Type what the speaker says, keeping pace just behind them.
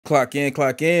Clock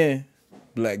in.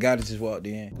 Black Goddess just walked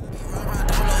in.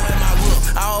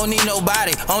 I don't need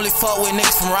nobody, only fuck with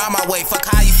niggas from around my way. Fuck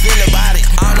how you feel about it.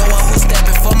 I don't know what who's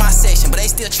stepping for my section, but they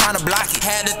still trying to block it.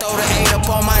 Had to throw the 8 up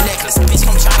on my necklace, bitch,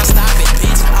 come trying to stop it,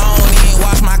 bitch. I don't even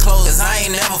wash my clothes, cause I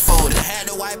ain't never folded. Had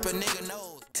to wipe a nigga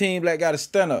nose. Team Black Goddess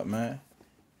stand up, man.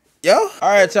 Yo, all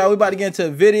right, y'all, we about to get into a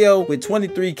video with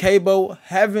 23K.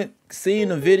 Haven't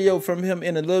seen a video from him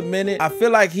in a little minute. I feel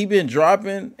like he been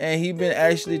dropping and he been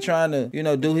actually trying to, you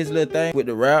know, do his little thing with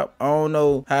the rap. I don't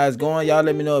know how it's going. Y'all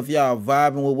let me know if y'all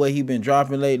vibing with what he been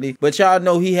dropping lately. But y'all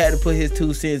know he had to put his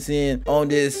 2 cents in on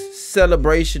this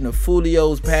celebration of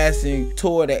Foolio's passing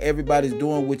tour that everybody's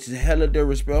doing, which is hella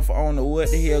disrespectful. I don't know what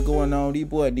the hell going on. These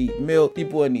boys need milk. These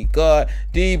boys need God.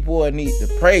 These boys need to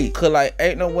pray. Cause like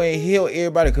ain't no way in hell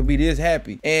everybody could be this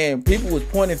happy. And people was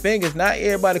pointing fingers. Not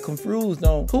everybody confused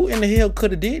on who in the hell could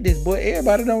have did this, boy.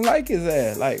 Everybody don't like his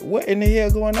ass. Like, what in the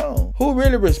hell going on? Who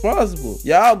really responsible?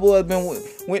 Y'all boys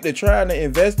went to trying to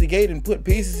investigate and put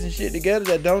pieces and shit together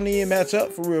that don't even match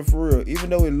up for real.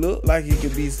 Even though it looked like it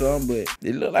could be some, but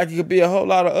it looked like it could be a whole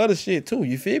lot of other shit too.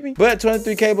 You feel me? But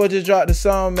 23K just dropped the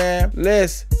song, man.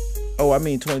 Oh, I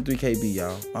mean 23KB,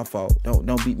 y'all. My fault.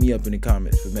 Don't beat me up in the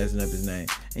comments for messing up his name.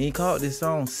 And he called this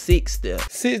song Six Step.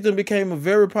 Six Step became a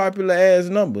very popular ass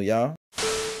number, y'all.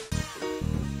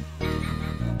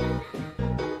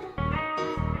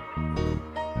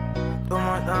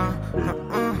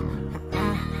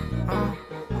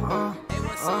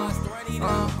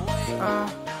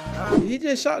 He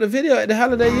just shot the video at the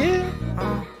Holiday Inn.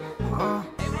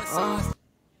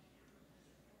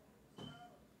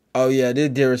 Oh yeah, this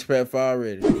disrespectful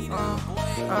already. It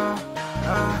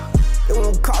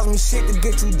won't cost me shit to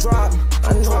get you dropped.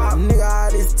 I know a nigga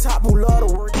out this top who love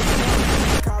to work.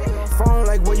 Phone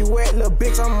like where you at, little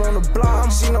bitch, I'm on the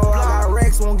block. She know I got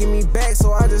racks, won't give me back,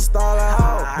 so I just stall her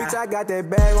out. Bitch, I got that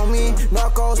bag on me,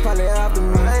 narcos probably after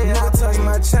me. Nigga touch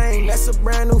my chain, that's a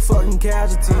brand new fucking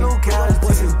casualty.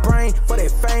 What's his brain for that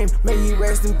fame? May he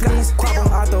rest in peace. Crop him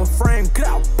out the frame, cut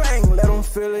out, bang, let him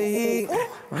feel the heat.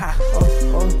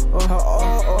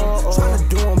 Tryna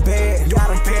do him bad, got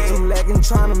him catch him lacking,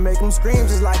 tryna make him scream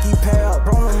just like he pale.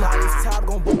 Rolling out his top,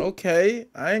 gon' Okay,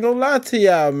 I ain't gonna lie to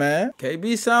y'all, man.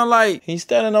 KB sound like he's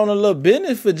standing on a little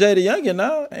business for Jaydayoungan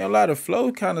now. Ain't gonna lie, the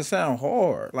flow kind of sound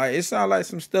hard. Like, it sound like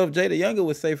some stuff Jaydayoungan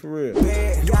would say for real. Got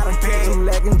him catch him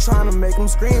lacking, tryna make him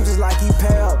scream just like he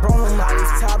pale. Rolling out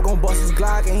his top, gon' bust his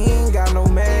Glock and he ain't got no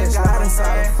mask. Got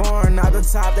inside the foreign, out the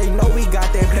top, they know we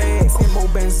got that bag. 10 more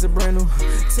bands is a brand new,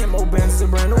 10 more bands is a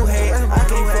brand new head. I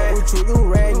can't fuck with you,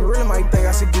 you rag. You really might think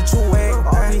I should get you wet.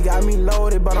 Oh, he got me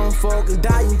loaded, but I'm focused.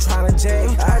 Die, you tryna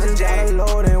jack. I just got it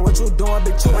loaded. What you doing,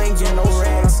 bitch? You ain't getting no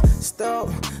racks. Stop.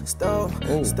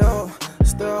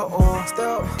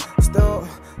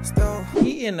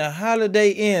 He in the Holiday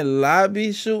Inn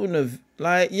lobby shooting the,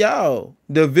 like, y'all,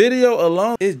 the video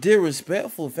alone is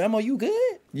disrespectful, fam. Are you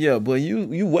good? Yeah, but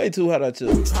you way too hot out here.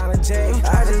 You tryna jack.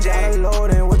 I just got it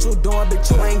loaded. What you doing,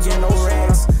 bitch? You ain't getting no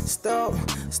racks. Stop.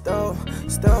 Bitch, you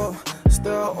stop.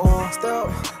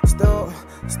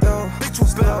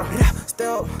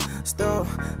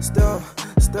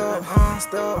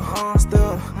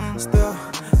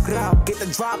 Get the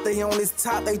drop, they on this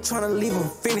top, they tryna leave him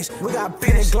finished. We got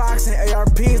plenty Glocks and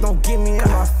ARPs, don't get me in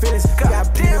my feelings. We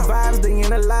got plenty vibes, they in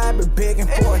the lab, but begging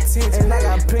for attention. And I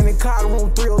got plenty clock,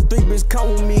 room 303, bitch, come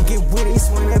with me, get with it. He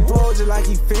swing that ball just like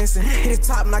he fencing. Hit his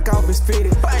top, knock off his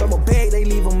fitted. Double bag, they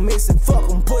leave him missing. Fuck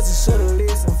him, pussy, shoulda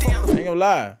listened. Ain't gonna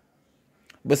lie.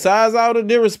 Besides all the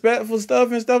disrespectful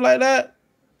stuff and stuff like that,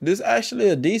 this actually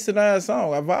a decent ass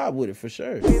song. I vibe with it for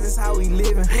sure. This is how we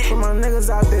living. For my niggas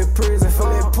out there prison. For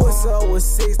that pussy over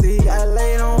 60, he got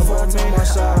laid on for a my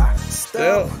shot.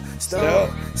 Stop,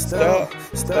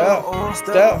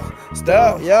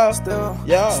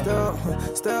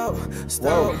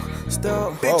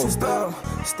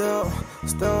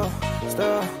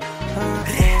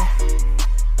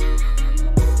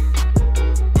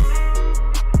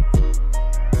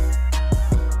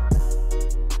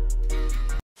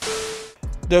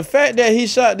 The fact that he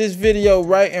shot this video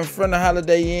right in front of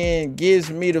Holiday Inn gives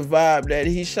me the vibe that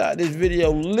he shot this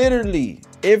video literally,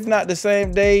 if not the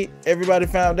same day, everybody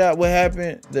found out what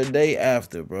happened the day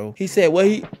after, bro. He said,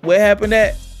 what happened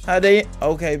at Holiday Inn?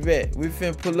 Okay, bet. We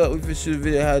finna pull up, we finna shoot a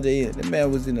video at Holiday Inn. The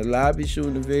man was in the lobby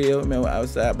shooting the video. The man was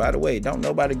outside. By the way, don't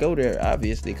nobody go there,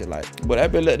 obviously, cause like, but I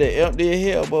been let that empty as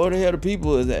hell, but where the hell the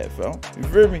people is at, fam? You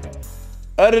feel me?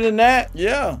 Other than that,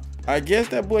 yeah, I guess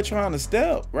that boy trying to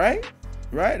step, right?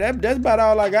 Right? That's about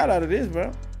all I got out of this,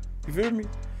 bro. You feel me?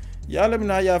 Y'all let me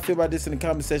know how y'all feel about this in the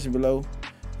comment section below.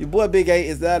 Your boy Big 8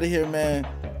 is out of here, man.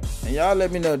 And y'all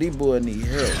let me know these boys need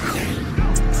help.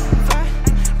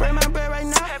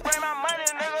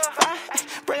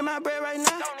 my bread right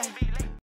now.